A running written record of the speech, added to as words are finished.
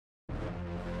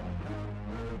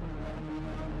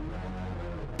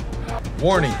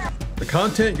Warning: the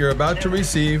content you're about to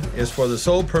receive is for the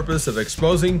sole purpose of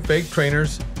exposing fake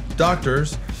trainers,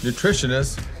 doctors,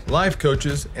 nutritionists, life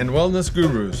coaches, and wellness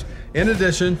gurus, in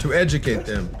addition to educate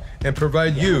them and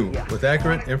provide you with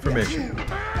accurate information.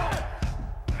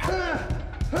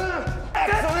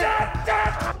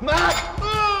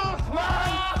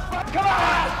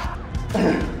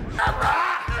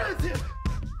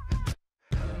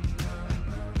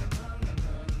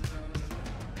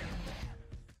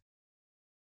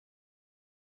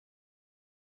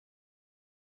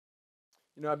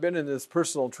 You know, I've been in this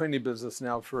personal training business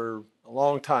now for a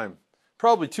long time,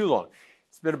 probably too long.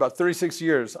 It's been about 36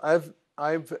 years. I've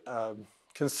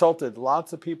consulted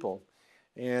lots of people,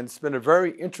 and it's been a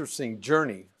very interesting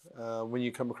journey when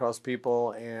you come across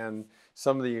people and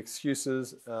some of the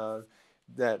excuses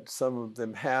that some of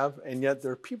them have, and yet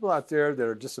there are people out there that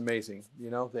are just amazing. You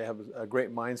know, they have a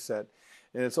great mindset,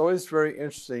 and it's always very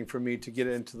interesting for me to get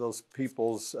into those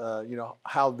people's, you know,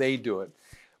 how they do it.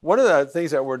 One of the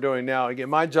things that we're doing now, again,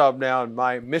 my job now and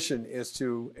my mission is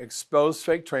to expose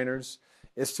fake trainers,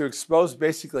 is to expose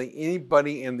basically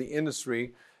anybody in the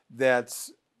industry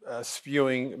that's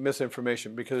spewing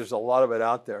misinformation, because there's a lot of it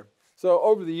out there. So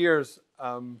over the years,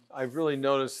 I've really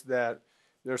noticed that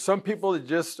there are some people that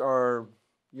just are,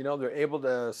 you know, they're able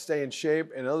to stay in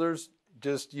shape, and others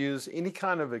just use any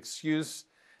kind of excuse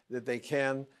that they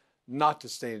can not to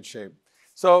stay in shape.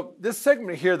 So this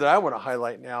segment here that I want to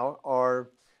highlight now are,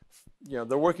 you know,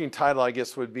 the working title, I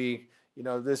guess, would be, you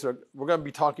know, we're going to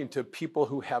be talking to people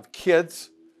who have kids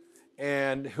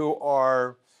and who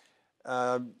are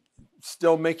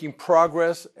still making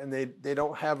progress, and they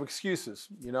don't have excuses.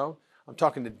 You know, I'm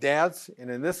talking to dads,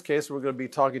 and in this case, we're going to be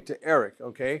talking to Eric.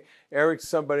 Okay, Eric's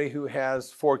somebody who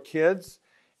has 4 kids,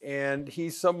 and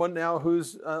he's someone now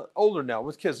who's older now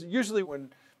with kids. Usually,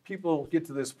 when people get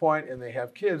to this point and they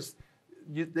have kids,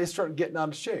 they start getting out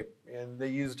of shape, and they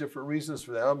use different reasons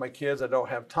for that. Oh, my kids, I don't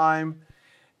have time.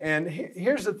 And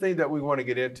here's the thing that we want to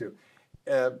get into.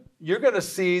 You're going to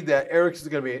see that Eric's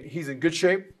going to be, he's in good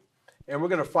shape, and we're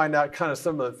going to find out kind of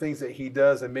some of the things that he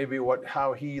does and maybe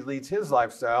how he leads his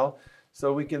lifestyle,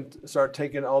 so we can start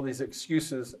taking all these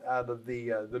excuses out of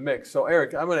the mix. So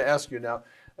Eric, I'm going to ask you now,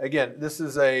 again, this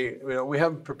is we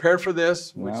haven't prepared for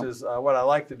this, which is what I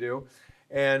like to do.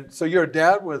 And so you're a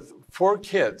dad with 4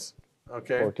 kids.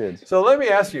 Okay. 4 kids. So let me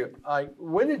ask you,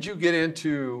 when did you get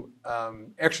into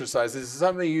exercise? Is this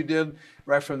something you did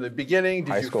right from the beginning?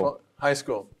 High school. High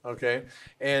school. Okay.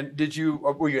 And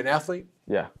were you an athlete?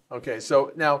 Yeah. Okay.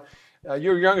 So now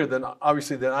you're younger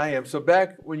obviously than I am. So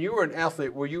back when you were an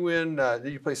athlete, were you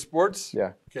did you play sports?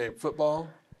 Yeah. Okay. Football?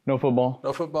 No football.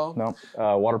 No football?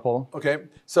 No. Water polo. Okay.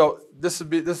 So this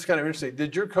is kind of interesting.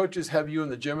 Did your coaches have you in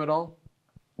the gym at all?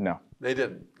 No. They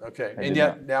didn't. Okay. And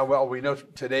yet now what we know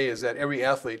today is that every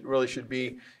athlete really should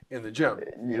be in the gym.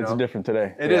 It's different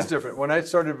today. It is different. When I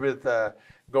started with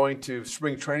going to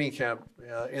spring training camp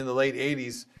in the late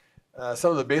 80s,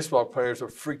 some of the baseball players were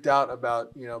freaked out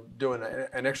about, you know, doing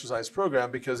an exercise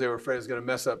program because they were afraid it was going to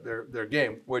mess up their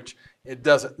game, which it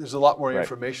doesn't. There's a lot more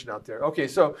information out there. Okay,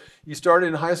 so you started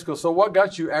in high school. So what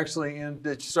got you actually in?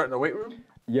 Did you start in the weight room?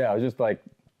 Yeah, I was just like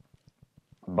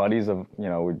buddies of, you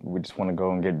know, we just want to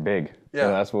go and get big. Yeah.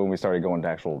 So that's when we started going to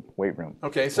actual weight room.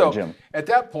 Okay, so gym. At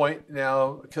that point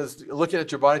now, because looking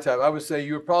at your body type, I would say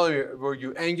were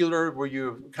you angular? Were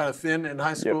you kind of thin in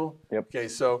high school? Yep. Okay,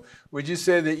 so would you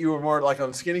say that you were more like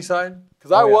on the skinny side?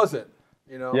 Because I wasn't,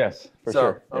 you know. Yes, for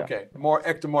sure. Yeah. Okay, more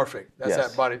ectomorphic. That's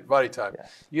that body type. Yeah.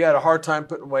 You had a hard time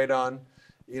putting weight on,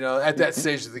 you know, at that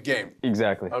stage of the game.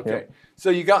 Exactly. Okay, Yep. So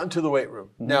you got into the weight room.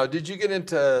 Mm-hmm. Now, did you get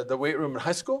into the weight room in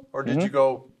high school, or did you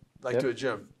go to a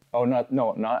gym? Oh, not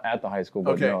at the high school,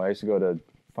 but no, I used to go to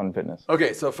Fun Fitness.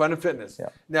 Okay, so Fun and Fitness. Yeah.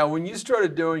 Now, when you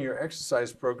started doing your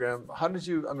exercise program, did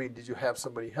you have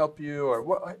somebody help you, or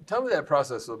what? Tell me that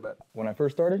process a little bit. When I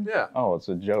first started? Yeah. Oh, it's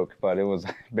a joke, but it was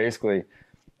basically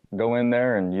go in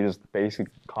there and you just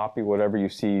basically copy whatever you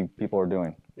see people are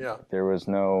doing. Yeah. There was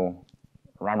no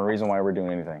rhyme or reason why we're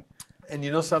doing anything. And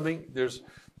you know something?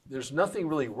 There's nothing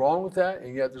really wrong with that,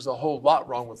 and yet there's a whole lot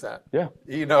wrong with that. Yeah.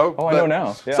 You know? Oh, I know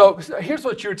now. Yeah. So here's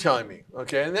what you're telling me,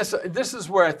 okay? And this is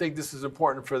where I think this is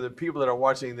important for the people that are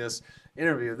watching this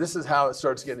interview. This is how it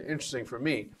starts getting interesting for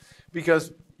me.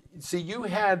 Because, see, you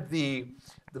had the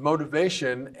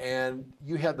motivation and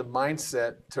you had the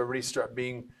mindset to really start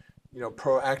being, you know,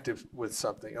 proactive with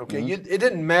something, okay? It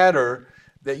didn't matter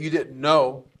that you didn't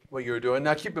know what you were doing.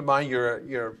 Now, keep in mind,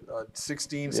 you're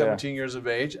 16, 17 years of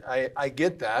age. I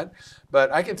get that.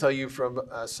 But I can tell you from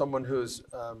someone who's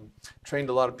trained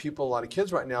a lot of people, a lot of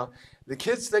kids right now, the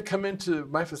kids that come into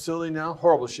my facility now,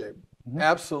 horrible shape.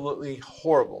 Absolutely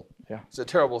horrible. Yeah. It's a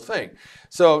terrible thing.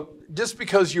 So just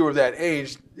because you were that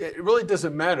age, it really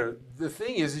doesn't matter. The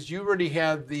thing is you already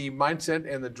have the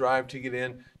mindset and the drive to get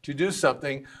in to do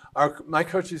something. My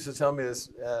coach used to tell me this.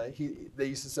 They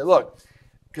used to say, look,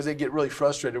 because they get really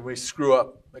frustrated when we screw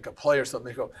up like a play or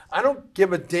something. They go, I don't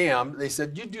give a damn. They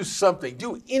said, you do something,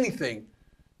 do anything,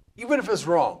 even if it's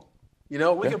wrong. You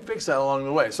know, we can fix that along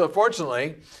the way. So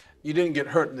fortunately, you didn't get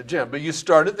hurt in the gym, but you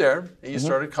started there and you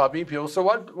started copying people. So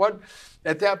what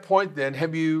at that point then,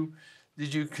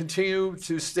 did you continue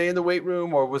to stay in the weight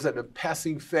room, or was it a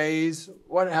passing phase?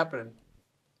 What happened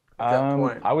at that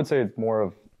point? I would say it's more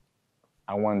of,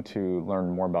 I wanted to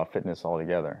learn more about fitness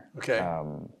altogether. Okay.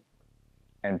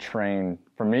 And train.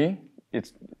 For me,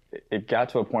 it got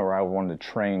to a point where I wanted to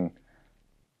train.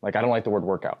 Like, I don't like the word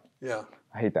workout. Yeah.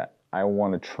 I hate that. I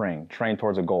want to train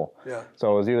towards a goal. Yeah.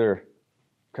 So it was either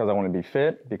because I wanted to be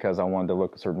fit, because I wanted to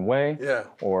look a certain way,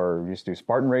 or used to do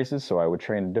Spartan races, so I would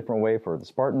train a different way for the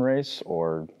Spartan race,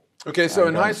 or... Okay, so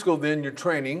in high school then you're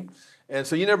training, and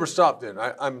so you never stopped then,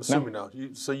 I'm assuming now.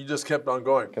 So you just kept on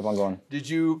going. Kept on going. Did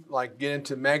you like get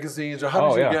into magazines, or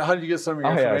how did you get some of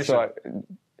your information?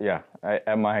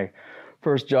 At my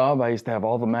first job, I used to have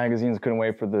all the magazines, couldn't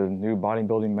wait for the new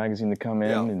bodybuilding magazine to come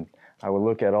in, and I would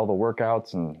look at all the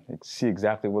workouts and see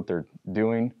exactly what they're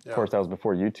doing. Of course, that was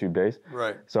before YouTube days.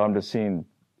 Right. So I'm just seeing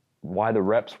why the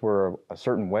reps were a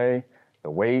certain way, the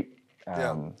weight,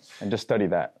 and just study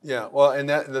that. Yeah. Well, and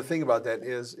the thing about that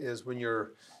is when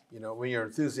you're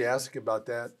enthusiastic about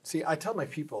that. See, I tell my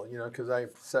people, because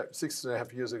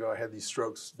 6.5 years ago I had these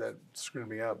strokes that screwed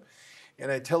me up.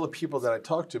 And I tell the people that I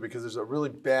talk to, because there's a really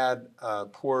bad,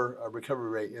 poor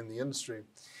recovery rate in the industry.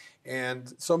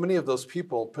 And so many of those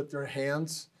people put their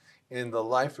hands in the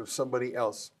life of somebody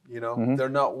else. They're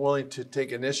not willing to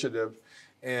take initiative.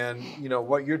 And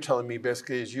what you're telling me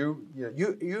basically is you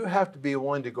have to be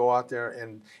willing to go out there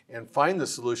and find the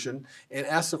solution and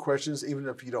ask the questions even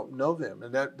if you don't know them.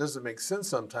 And that doesn't make sense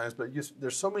sometimes, but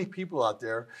there's so many people out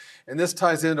there, and this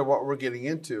ties into what we're getting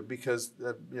into, because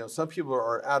some people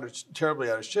are terribly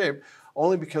out of shape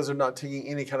only because they're not taking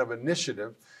any kind of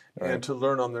initiative. Right. And to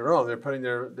learn on their own. They're putting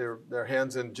their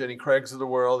hands in Jenny Craig's of the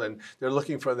world, and they're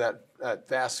looking for that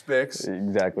fast fix.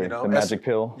 Exactly. The magic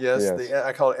pill. Yes.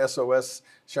 I call it SOS,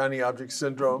 shiny object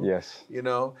syndrome. Yes.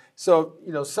 So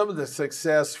some of the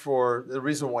success for the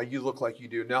reason why you look like you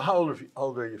do. Now, how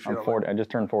old are you? I'm 40. I just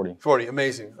turned 40. 40.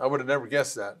 Amazing. I would have never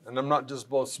guessed that. And I'm not just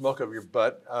blowing smoke up your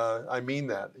butt. I mean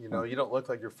that. You don't look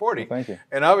like you're 40. Well, thank you.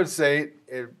 And I would say,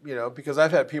 because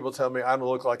I've had people tell me I don't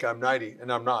look like I'm 90, and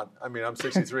I'm not. I mean, I'm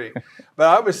 63. But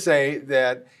I would say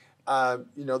that,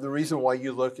 the reason why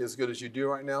you look as good as you do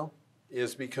right now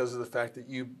is because of the fact that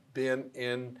you've been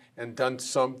in and done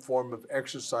some form of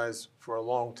exercise for a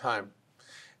long time.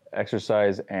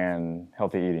 Exercise and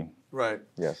healthy eating. Right.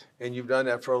 Yes. And you've done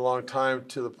that for a long time,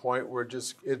 to the point where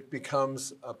it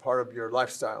becomes a part of your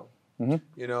lifestyle.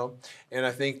 Mm-hmm. And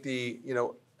I think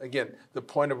again, the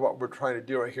point of what we're trying to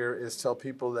do right here is tell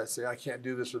people that say, I can't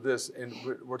do this or this. And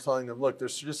we're telling them, look,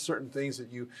 there's just certain things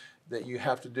that you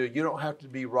have to do. You don't have to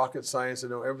be rocket science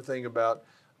and know everything about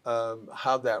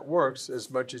how that works, as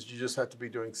much as you just have to be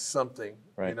doing something,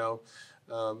 right.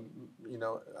 3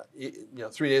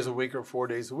 days a week or 4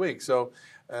 days a week. So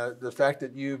the fact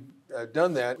that you've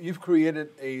done that, you've created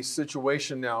a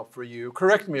situation now for you.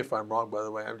 Correct me if I'm wrong, by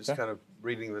the way. I'm just kind of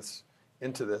reading this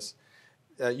into this.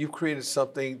 You've created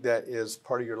something that is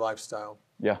part of your lifestyle.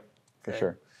 Yeah, for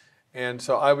sure. And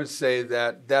so I would say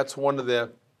that that's one of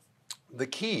the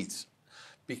keys.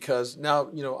 Because now,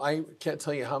 I can't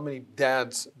tell you how many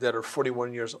dads that are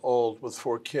 41 years old with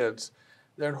 4 kids,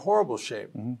 they're in horrible shape,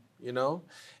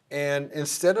 And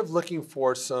instead of looking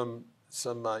for some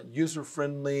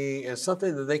user-friendly and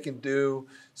something that they can do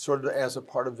sort of as a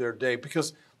part of their day.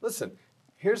 Because, listen,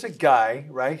 here's a guy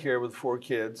right here with 4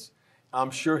 kids.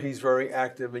 I'm sure he's very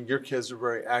active, and your kids are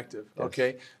very active, yes.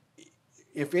 Okay?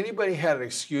 If anybody had an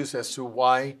excuse as to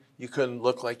why you couldn't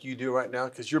look like you do right now,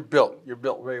 because you're built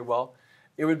very well,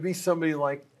 it would be somebody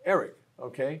like Eric,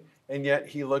 okay? And yet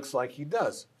he looks like he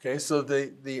does, okay? So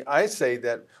I say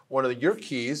that one of your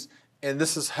keys, and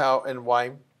this is how and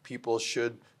why people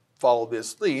should follow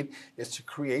this lead, is to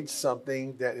create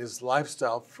something that is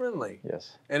lifestyle friendly.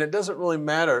 Yes. And it doesn't really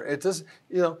matter. It does,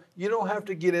 you don't have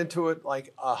to get into it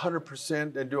like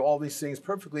 100% and do all these things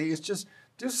perfectly. It's just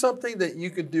do something that you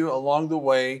could do along the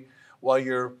way while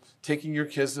you're taking your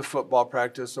kids to football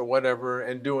practice or whatever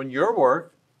and doing your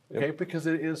work. Okay, yep. Because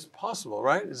it is possible,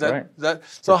 right? Is that right.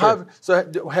 So?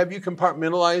 Have you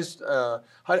compartmentalized?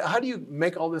 How do you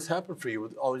make all this happen for you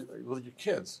with your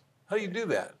kids? How do you do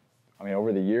that? I mean,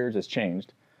 over the years, it's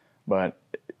changed, but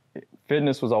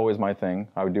fitness was always my thing.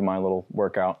 I would do my little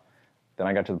workout. Then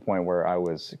I got to the point where I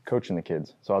was coaching the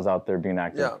kids. So I was out there being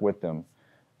active with them.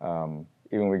 Even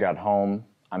when we got home,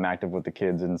 I'm active with the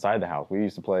kids inside the house. We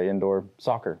used to play indoor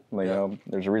soccer. You know,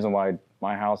 there's a reason why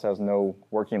my house has no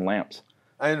working lamps.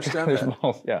 I understand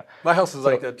that. Yeah. My house is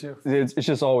like that too. It's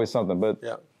just always something. But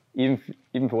even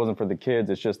if it wasn't for the kids,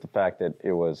 it's just the fact that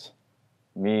it was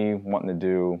me wanting to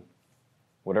do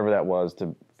whatever that was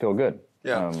to feel good.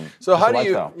 Yeah. So how do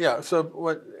you? Yeah. So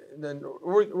what? Then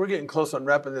we're getting close on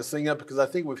wrapping this thing up because I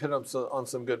think we've hit on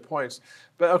some good points.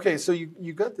 But okay, so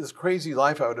you got this crazy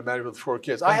life, I would imagine, with 4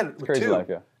 kids. I had it with crazy 2. Life,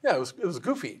 yeah, it was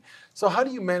goofy. So how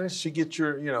do you manage to get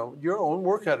your own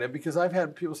workout in? Because I've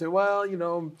had people say, well,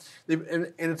 and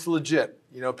it's legit.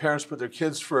 Parents put their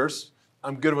kids first.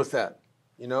 I'm good with that.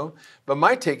 But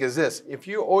my take is this: if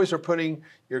you always are putting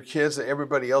your kids and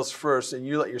everybody else first, and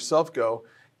you let yourself go,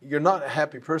 you're not a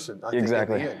happy person. I think,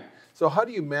 exactly. in the end. So how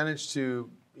do you manage to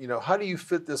how do you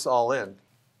fit this all in?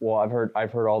 Well,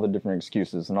 I've heard all the different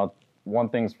excuses, and one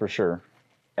thing's for sure: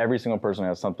 every single person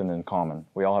has something in common.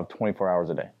 We all have 24 hours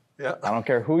a day. Yeah. I don't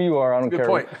care who you are. I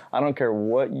don't care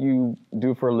what you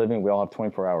do for a living. We all have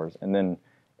 24 hours, and then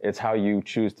it's how you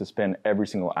choose to spend every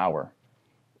single hour,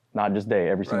 not just day,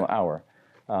 every single hour.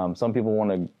 Some people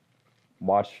want to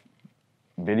watch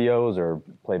videos or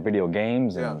play video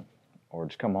games, or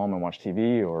just come home and watch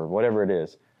TV or whatever it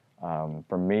is.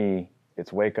 For me,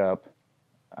 it's wake up,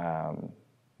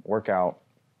 work out.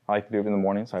 I like to do it in the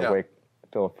morning, so I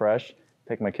feel fresh,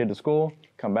 take my kid to school,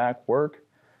 come back, work.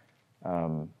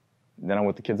 Then I'm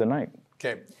with the kids at night.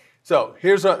 Okay, so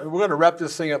we're going to wrap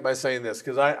this thing up by saying this,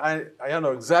 because I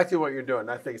know exactly what you're doing.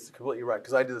 I think it's completely right,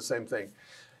 because I do the same thing.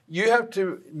 You have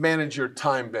to manage your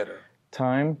time better.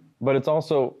 Time, but it's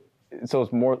also, so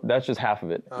it's more, that's just half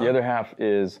of it. The other half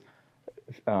is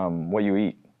what you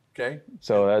eat. Okay.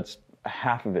 So that's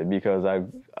half of it, because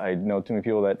I know too many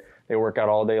people that they work out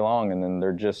all day long and then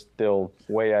they're just still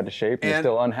way out of shape and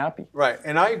still unhappy. Right,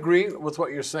 and I agree with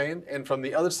what you're saying. And from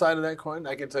the other side of that coin,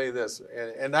 I can tell you this,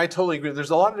 and I totally agree.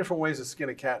 There's a lot of different ways to skin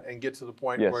a cat and get to the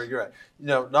point where you're at.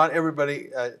 Not everybody.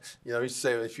 You used to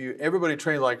say if everybody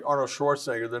trained like Arnold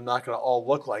Schwarzenegger, they're not going to all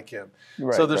look like him.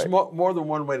 Right, so there's more than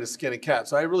one way to skin a cat.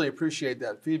 So I really appreciate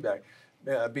that feedback,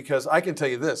 because I can tell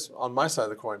you this on my side of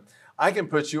the coin. I can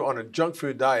put you on a junk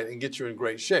food diet and get you in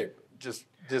great shape.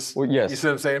 Well, yes. You see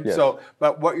what I'm saying? Yes. So,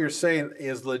 but what you're saying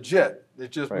is legit.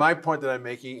 It's just my point that I'm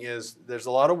making is there's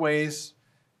a lot of ways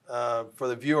for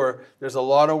the viewer. There's a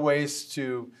lot of ways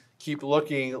to keep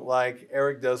looking like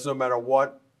Eric does, no matter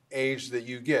what age that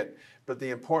you get. But the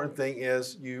important thing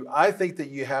is I think that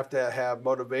you have to have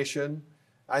motivation.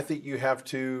 I think you have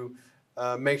to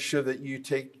make sure that you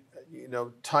take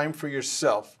time for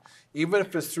yourself, even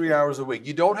if it's 3 hours a week.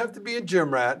 You don't have to be a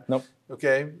gym rat. Nope.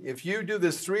 Okay, if you do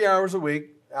this 3 hours a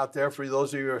week out there, for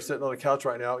those of you who are sitting on the couch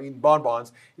right now eating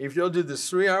bonbons, if you'll do this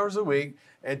 3 hours a week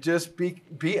and just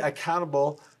be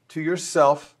accountable to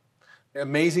yourself,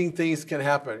 amazing things can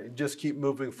happen. And just keep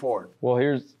moving forward. Well,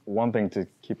 here's one thing to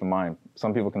keep in mind.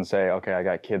 Some people can say, okay, I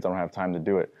got kids, I don't have time to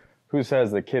do it. Who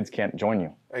says the kids can't join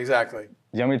you? Exactly.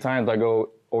 You know how many times I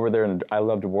go over there and I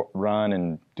love to run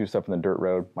and do stuff in the dirt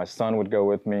road. My son would go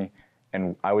with me,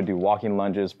 and I would do walking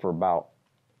lunges for about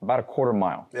a quarter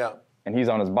mile. Yeah. And he's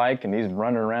on his bike and he's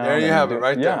running around. There you have it,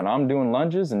 right there. Yeah, and I'm doing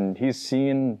lunges and he's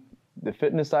seeing the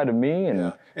fitness side of me.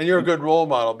 And you're a good role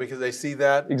model because they see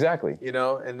that. Exactly.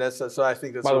 And so I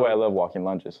think that's. By the way, I love walking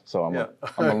lunges, so I'm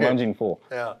a lunging fool.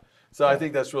 Yeah. So I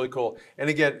think that's really cool. And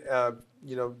again,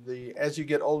 as you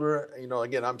get older,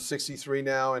 again, I'm 63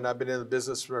 now, and I've been in the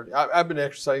business I've been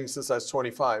exercising since I was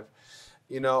 25.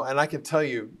 And I can tell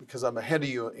you, because I'm ahead of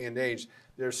you in age,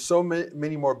 there's so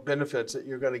many more benefits that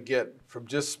you're going to get from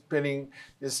just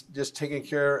taking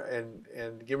care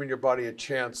and giving your body a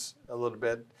chance a little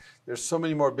bit. There's so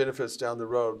many more benefits down the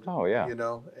road. Oh, yeah.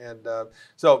 And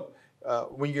so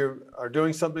when you are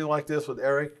doing something like this with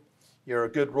Eric, you're a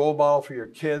good role model for your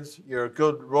kids. You're a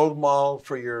good role model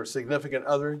for your significant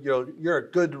other. You're a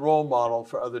good role model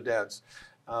for other dads.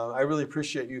 I really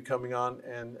appreciate you coming on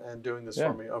and doing this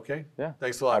for me. Okay? Yeah.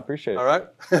 Thanks a lot. I appreciate it. All right?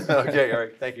 Okay,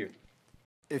 Eric. Thank you.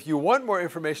 If you want more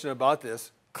information about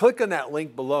this, click on that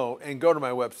link below and go to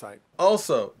my website.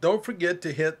 Also, don't forget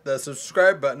to hit the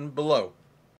subscribe button below.